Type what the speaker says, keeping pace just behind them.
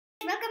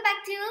welcome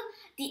back to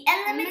the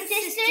Element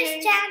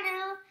Sisters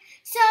channel.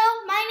 So,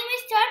 my name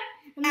is Todd.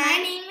 My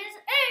name is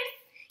Earth.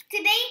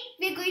 Today,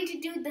 we're going to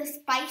do the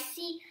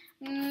spicy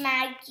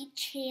Maggi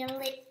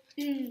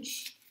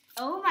challenge.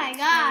 Oh my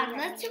god,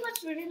 let's see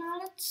what's written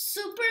on it.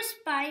 Super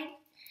spicy.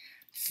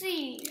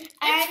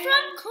 It's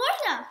from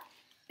Korea.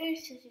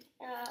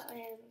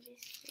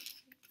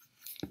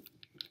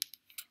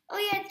 Oh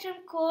yeah, it's from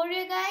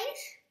Korea,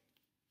 guys.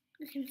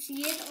 You can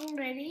see it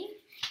already.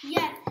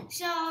 Yeah,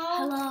 so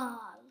Halal.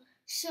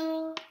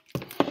 So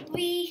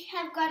we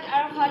have got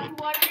our hot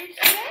water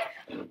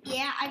here.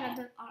 Yeah, I got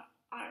the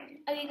orange.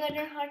 Oh, we got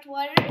our hot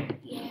water.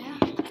 Yeah.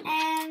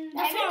 And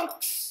The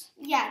forks.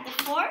 Yeah, the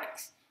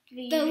forks.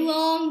 The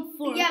long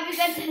forks. Yeah, we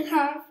got the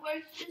long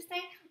forks this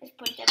time. Let's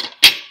put them.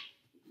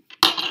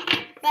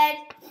 But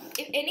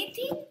if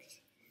anything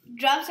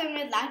drops on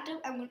my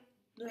laptop, I'm going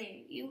to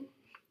blame you.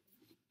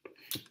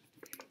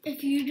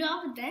 If you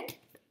drop it then?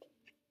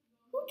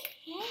 Who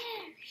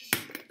cares?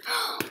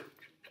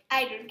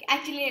 I don't.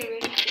 Actually, I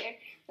really care.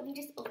 Let me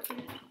just open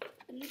it up.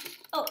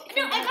 Oh,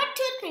 No, I got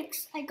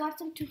toothpicks. I got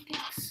some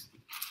toothpicks.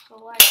 For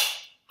what?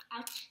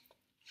 Ouch.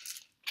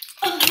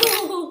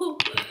 Oh,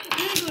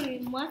 this is going to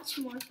be much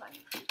more fun.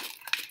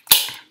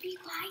 Be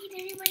quiet,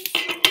 everybody's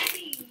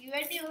sleeping. You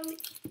are the only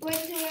one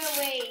who are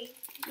away.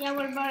 Yeah,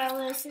 what about our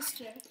little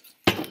sister?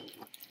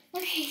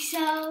 Okay,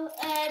 so,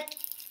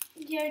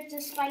 here's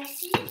the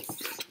spices.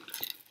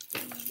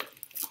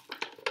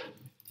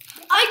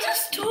 I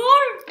just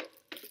tore!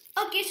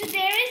 Okay, so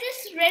there is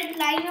this red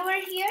line over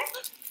here.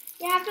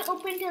 You have to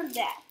open till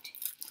that.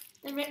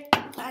 The red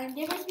line.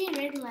 There must be a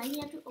red line.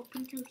 You have to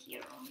open till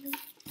here only.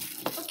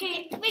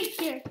 Okay, wait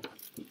here.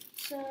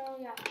 So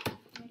yeah,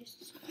 let me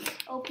just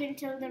open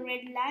till the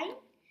red line.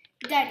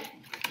 Done.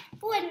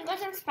 Oh, and we got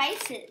some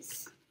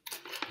spices.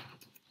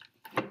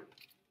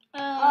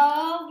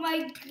 Oh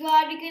my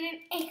god, we got an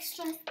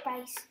extra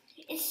spice.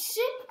 It's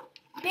soup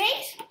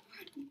base.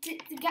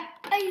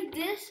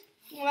 This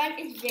one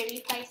is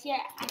very spicy. I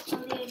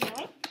actually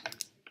enjoy.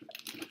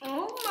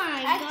 Oh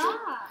my god.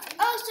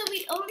 Oh, so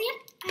we only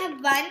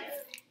have one.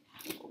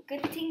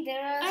 Good thing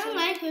there are. I don't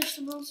like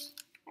vegetables.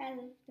 I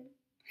love them.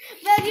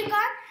 Well,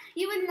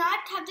 you will not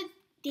have the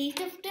taste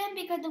of them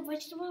because the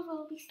vegetables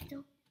will be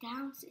stuck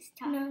down. So it's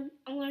tough. No,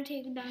 I'm gonna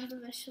take down the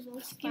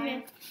vegetables.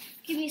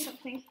 Give me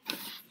something.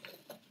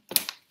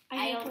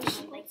 I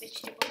also don't like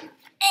vegetables.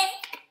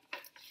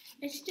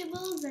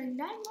 Vegetables are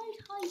not my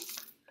type.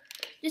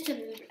 Just a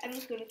little bit. I'm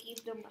just gonna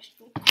keep the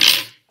mushroom.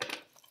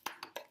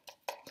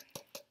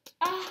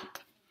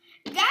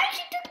 Guys,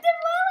 she took them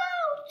all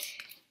out.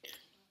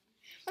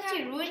 What's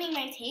you ruining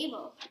my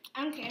table?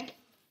 I don't care.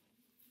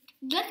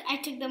 Look, I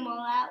took them all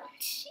out.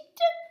 She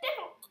took them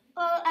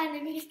all out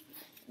of me.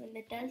 When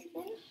the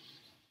dustbin.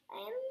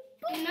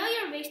 Now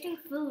you're wasting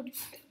food.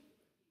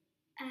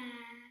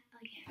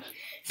 Oh yeah.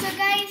 So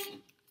guys,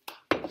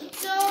 in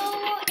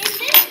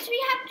this we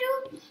have to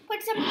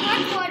put some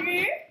hot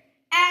water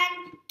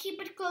and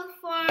keep it cold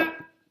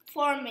for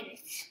 4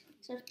 minutes.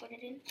 So let's put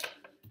it in.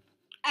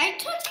 I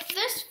took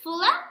this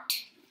full out.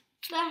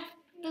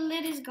 The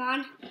lid is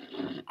gone.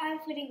 I'm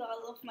putting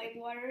all of my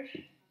water.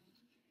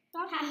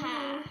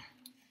 Haha.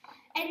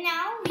 And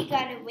now we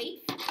gotta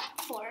wait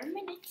 4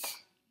 minutes.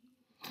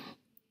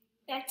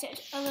 That's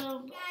it. A little.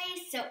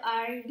 Guys, so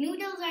our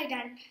noodles are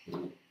done.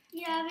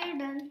 Yeah, we're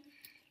done.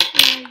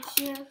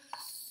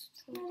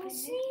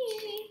 Let's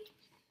see.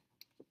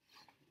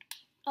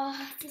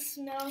 Oh, the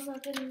smells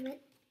of the noodles.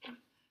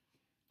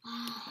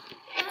 Oh,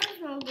 that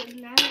smells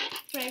good now.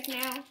 Right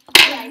now.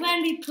 Yeah,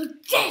 when we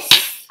put this.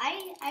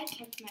 I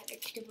can't smell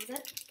vegetables.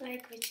 I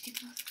like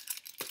vegetables.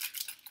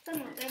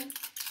 Some of them.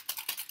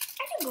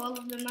 I took all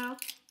of them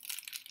out.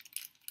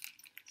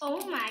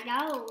 Oh my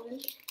god.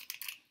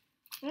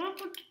 I'm gonna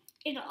put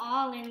it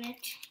all in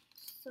it.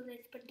 So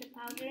let's put the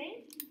powder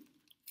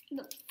in.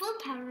 The full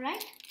powder,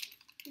 right?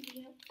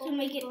 Yeah. To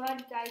make it.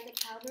 God, guys, the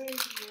powder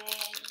is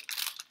red.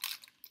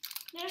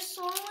 There's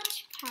so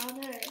much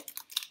powder.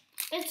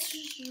 It's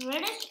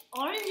reddish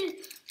orange.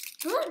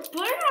 Will it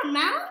burn our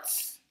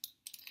mouths?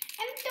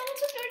 And don't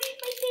dirty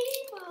my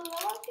table. I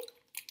want to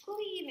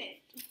clean it.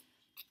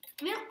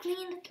 We'll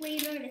clean it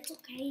later. It's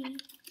okay.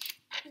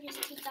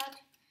 Just take out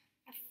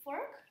a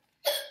fork.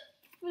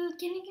 Well,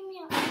 can you give me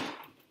a...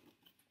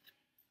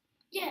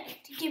 Yeah,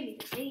 give me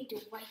this. I need to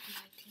wipe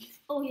my teeth.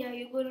 Oh yeah,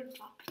 you're going to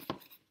drop it.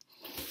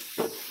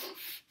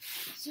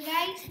 So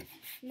guys,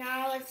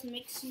 now let's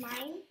mix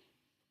mine.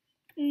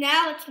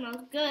 Now it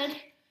smells good.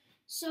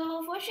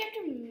 So first you have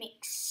to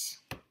mix.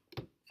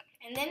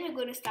 And then we're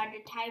going to start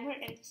the timer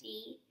and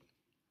see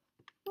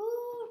who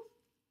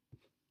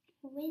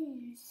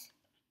wins.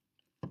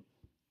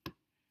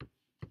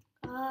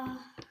 Are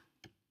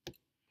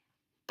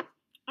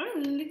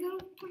we really going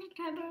to put a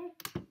timer?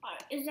 Or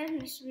is that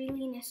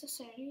really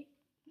necessary?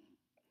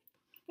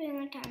 Put in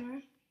a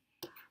timer.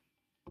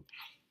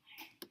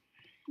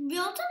 We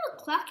also have a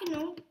clock, you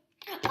know.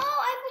 Oh,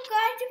 I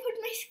forgot to put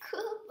my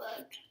school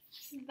book.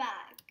 It's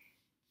back.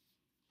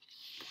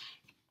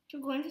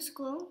 You're going to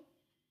school?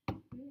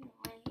 No,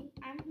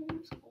 I'm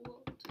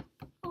homeschooled.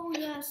 Oh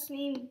yeah,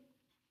 same.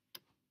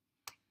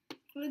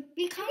 Like,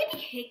 we can't.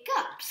 Many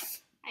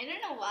hiccups. I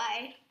don't know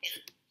why.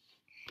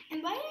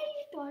 And why are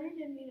you taller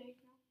than me right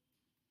now?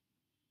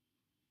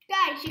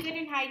 Guys, you got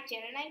a high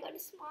chair and I got a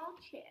small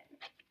chair.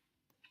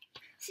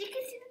 So you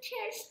can see the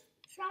chair's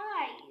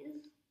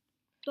size.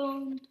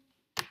 Don't.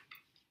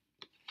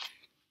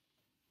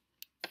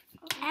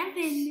 And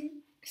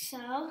then.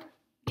 So,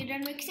 you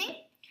done mixing?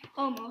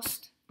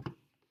 Almost.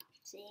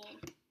 Same.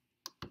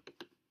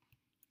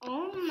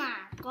 Oh my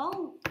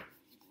god.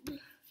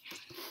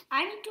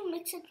 I need to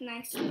mix it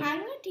nicely. I'm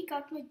going to take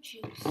out my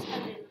juice a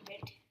little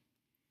bit.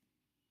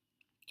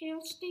 Can you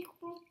also take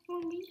one for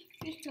me?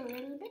 Just a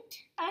little bit.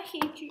 I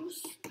hate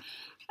juice.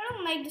 I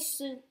don't like the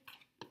soup.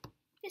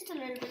 Just a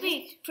little bit.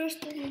 Wait,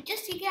 first let me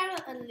Just take it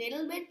out a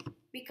little bit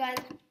because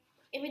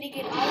if we take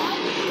it all out,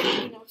 there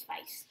will be no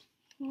spice.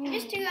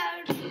 Just take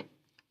out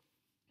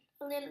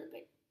a little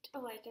bit.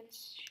 Oh, I can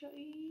show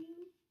you.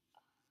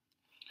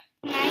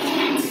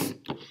 nice.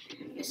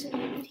 Just a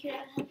little bit here,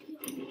 I'll help you.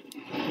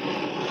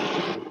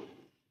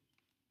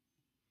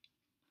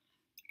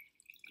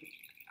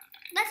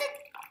 That's it.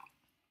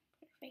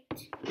 Perfect.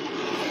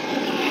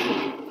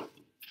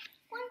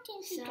 1,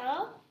 2, 3. So,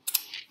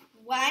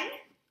 1,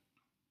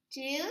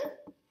 2,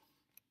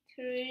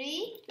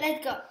 3.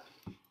 Let's go.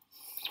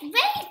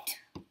 Wait!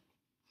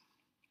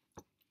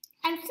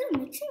 I'm still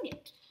mixing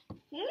it.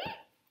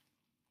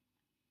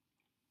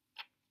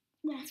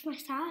 That's my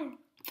style.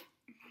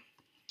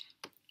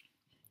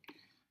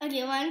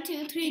 Okay, 1,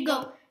 2, 3,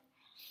 go.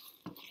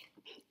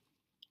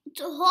 It's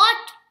so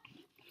hot.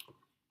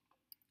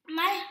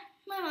 My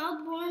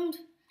mouth burned.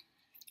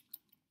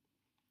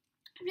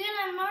 Real,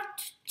 I'm not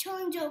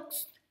telling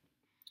jokes.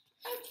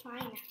 I'm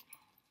fine.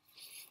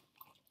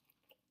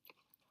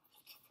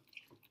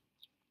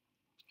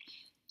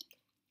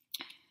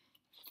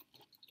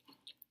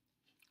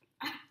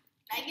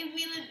 I can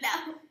feel it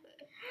now.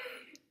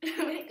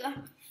 Oh my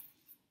god.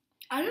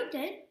 Are you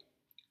dead?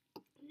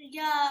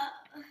 Yeah.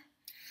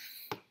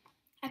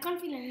 I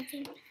can't feel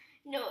anything.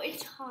 No,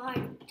 it's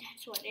hard.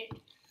 That's what it.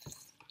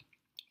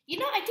 You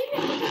know, I think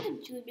I have to put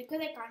the juice because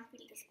I can't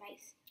feel the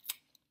spice.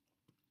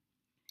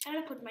 I'm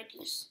gonna put my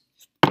juice.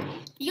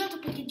 You have to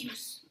put the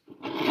juice.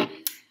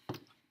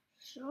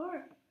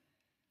 Sure.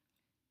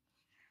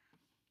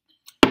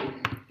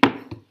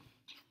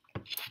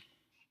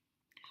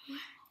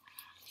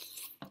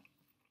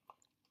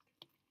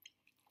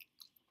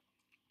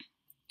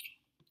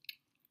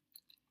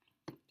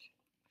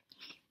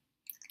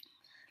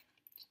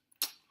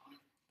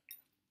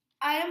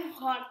 I am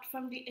hot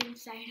from the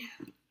inside.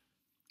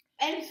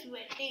 I'm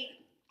sweating.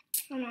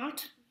 I'm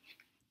not.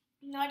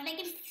 Not like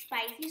it's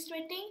spicy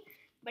sweating,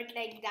 but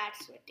like that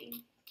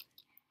sweating.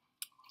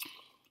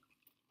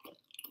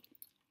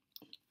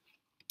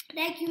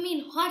 Like you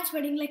mean hot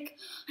sweating, like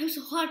I'm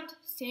so hot.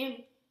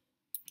 Same.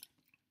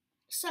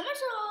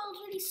 Summer's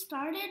already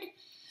started,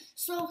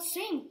 so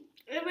same.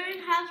 Everyone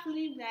has to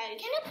leave, guys.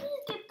 Can you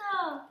please get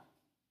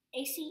the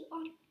AC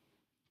on?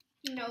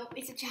 No,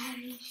 it's a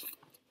challenge.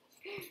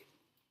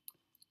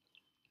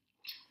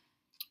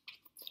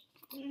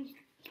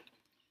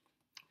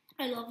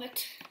 I love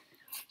it.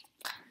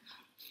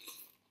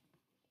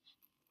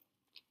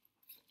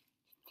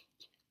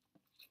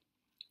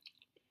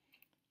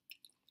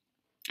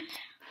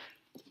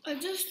 I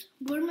just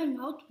burned my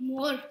mouth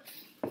more.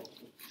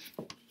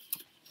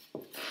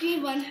 Give me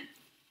one.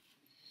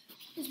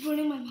 It's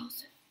burning my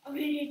mouth. I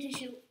really need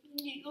tissue.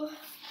 Here you go.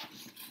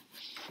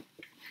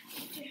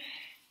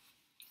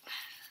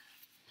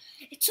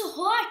 It's so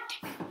hot.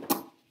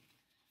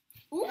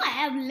 Oh, I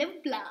have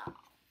lip gloss.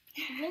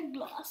 Lip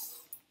gloss.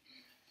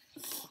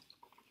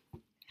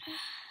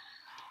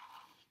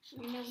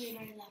 No, we're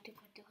not allowed to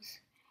put those.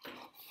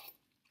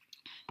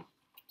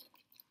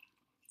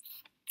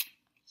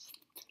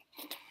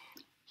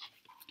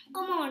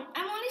 Come on,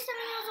 I'm only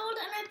 7 years old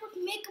and I put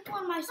makeup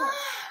on myself.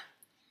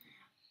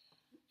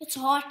 It's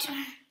hot.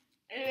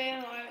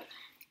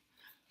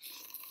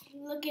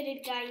 Look at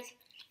it, guys.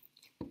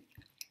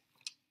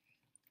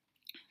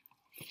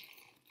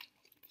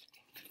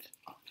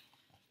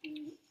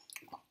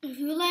 If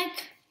you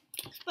like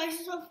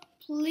spices of,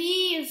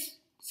 please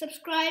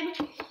subscribe.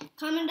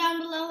 Comment down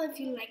below if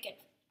you like it.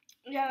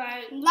 Yeah,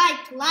 right.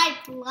 Like,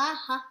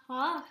 ha,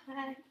 ha.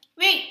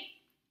 Wait,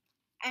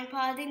 I'm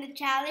pausing the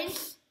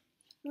challenge.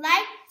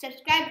 Like,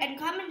 subscribe, and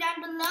comment down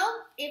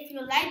below if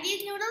you like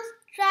these noodles.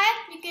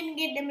 Try. You can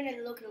get them in a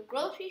local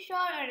grocery store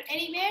or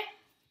anywhere.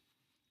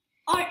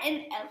 Or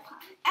in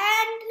Alpine.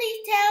 And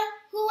please tell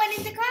who won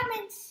in the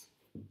comments.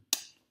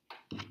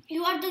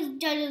 You are the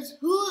judges.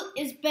 Who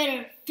is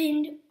better,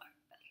 Finned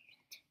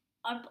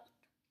or both?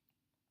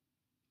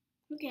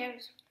 Who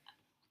cares?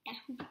 Yeah,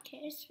 who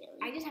cares really?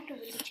 I just have to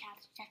win the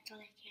challenge. That's all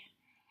I care.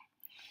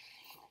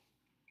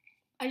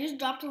 I just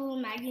dropped a little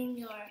Maggie in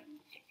your.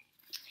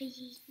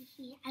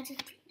 I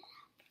just.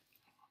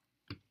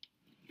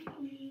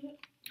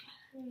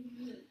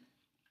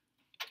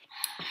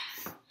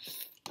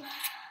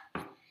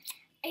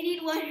 I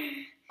need water.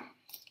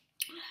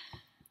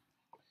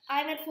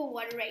 I'm at full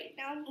water right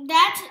now.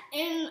 That's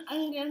in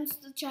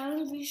against the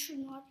challenge. We should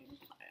not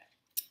require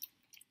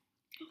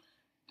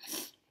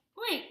it.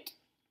 Wait.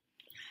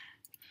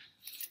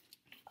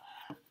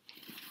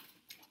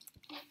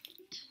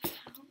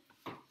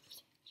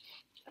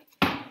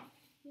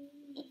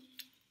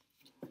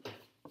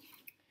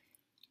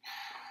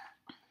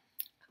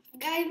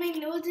 Guys, my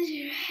nose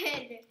is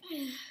red.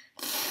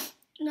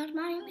 Not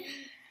mine.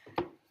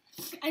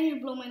 I need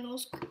to blow my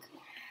nose quick.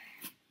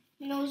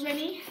 Nose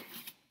ready?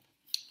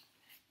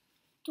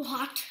 Too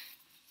hot.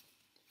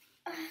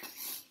 I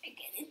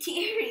get it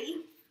teary.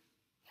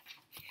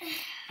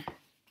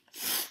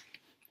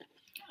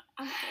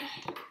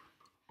 Okay.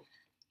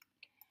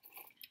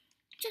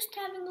 Just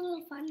having a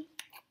little fun.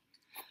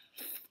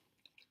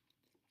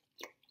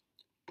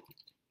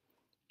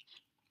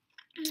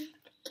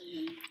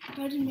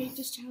 Why did we make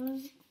this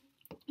challenge?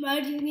 Why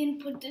did we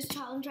put this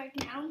challenge right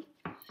now?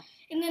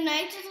 In the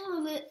night,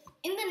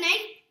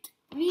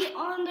 we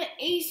on the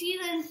AC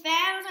and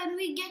fans, and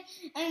we get,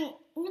 and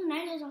in the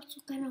night it's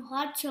also kind of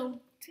hot, so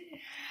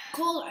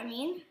cold. I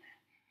mean,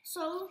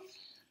 so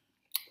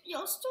we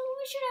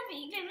should have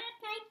eaten at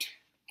night.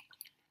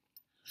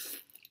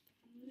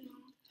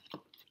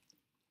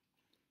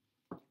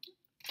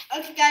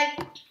 Okay,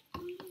 guys.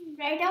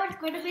 Right now it's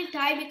going to be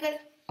time because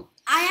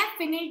I have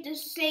finished the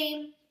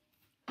same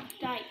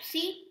type.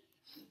 See?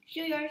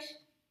 Show yours.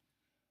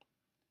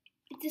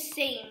 It's the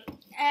same.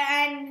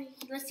 And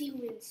let's see who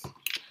wins.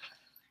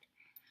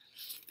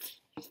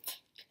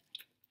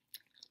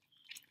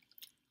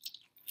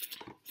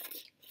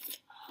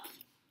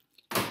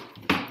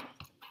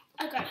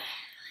 Okay.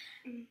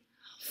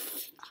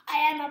 I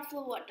am up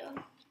for water.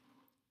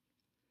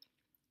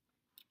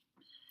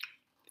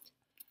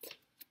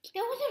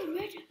 There was a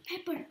red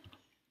pepper.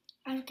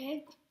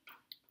 Okay.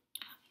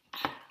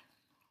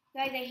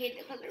 Guys, I hate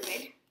the color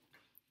red.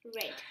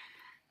 Red.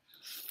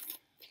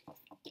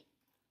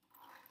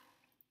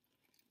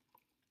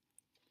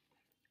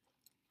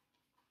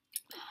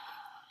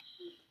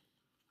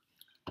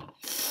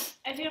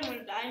 I think I'm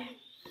gonna die.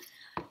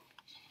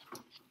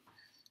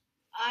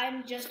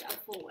 I'm just up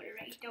for water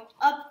right now.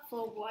 Up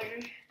for water.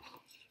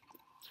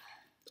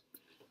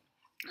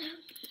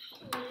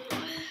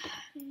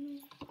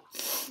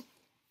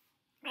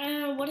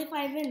 What if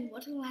I win?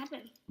 What will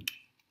happen?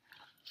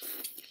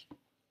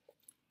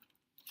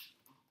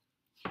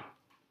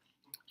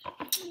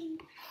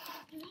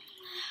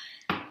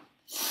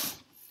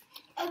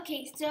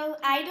 Okay, so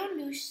I don't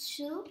do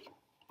soup.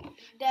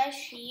 Does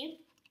she?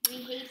 We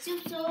hate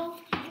soup, so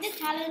in the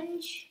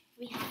challenge,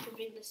 we have to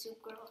bring the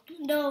soup girl.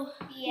 No,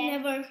 Yes.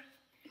 never.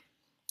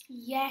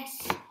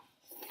 Yes.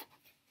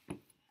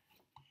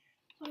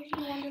 Or do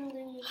you want to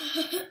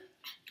lose?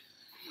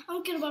 I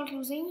don't care about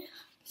losing.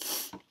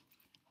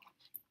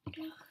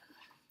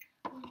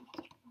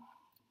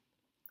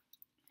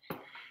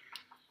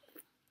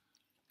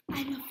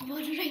 I'm up for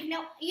water right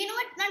now. You know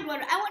what? Not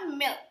water. I want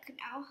milk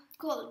now.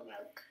 Cold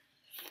milk.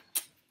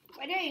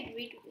 Why did I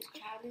agree to this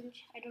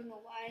challenge? I don't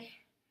know why.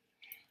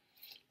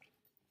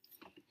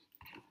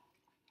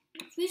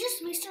 We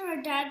just wasted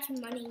our dad's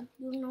money,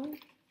 you know.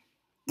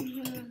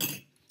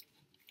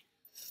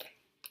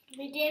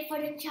 We did for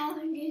the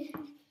challenges.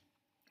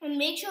 And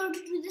make sure to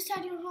do this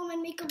at your home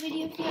and make a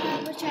video if you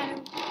have a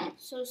channel.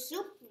 So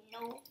soup?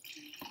 No.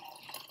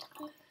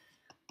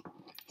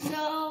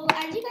 So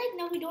as you guys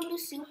know, we don't do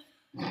soup.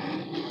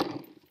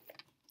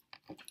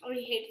 Or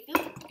we hate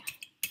soup.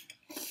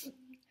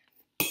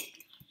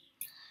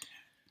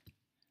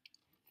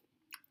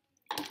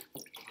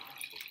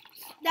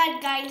 That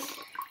guys.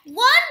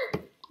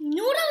 One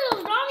noodle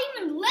was not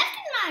even left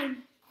in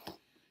mine.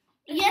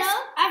 Yes, So,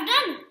 I've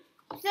done.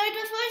 so it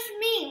was first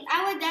me.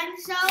 I was done.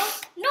 So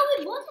No,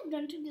 we both have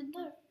done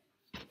together.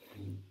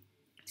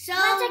 so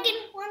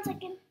 1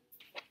 second.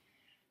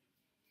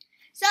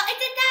 So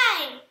it's a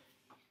tie.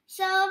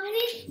 So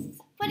please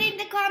put in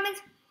the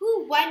comments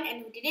who won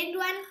and who didn't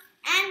win.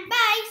 And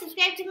bye.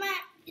 Subscribe to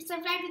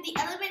the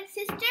Element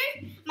Sisters.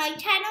 My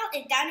channel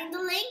is down in the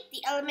link.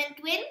 The Element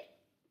Twin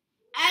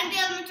And the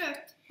elementor.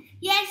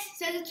 Yes.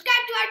 So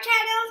subscribe to our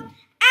channels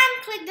and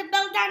click the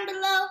bell down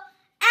below.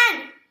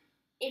 And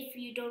if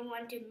you don't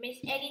want to miss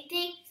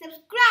anything,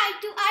 subscribe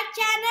to our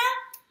channel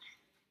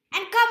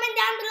and comment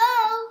down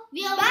below.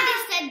 We already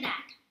said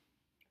that.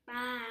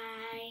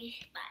 Bye.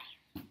 Bye.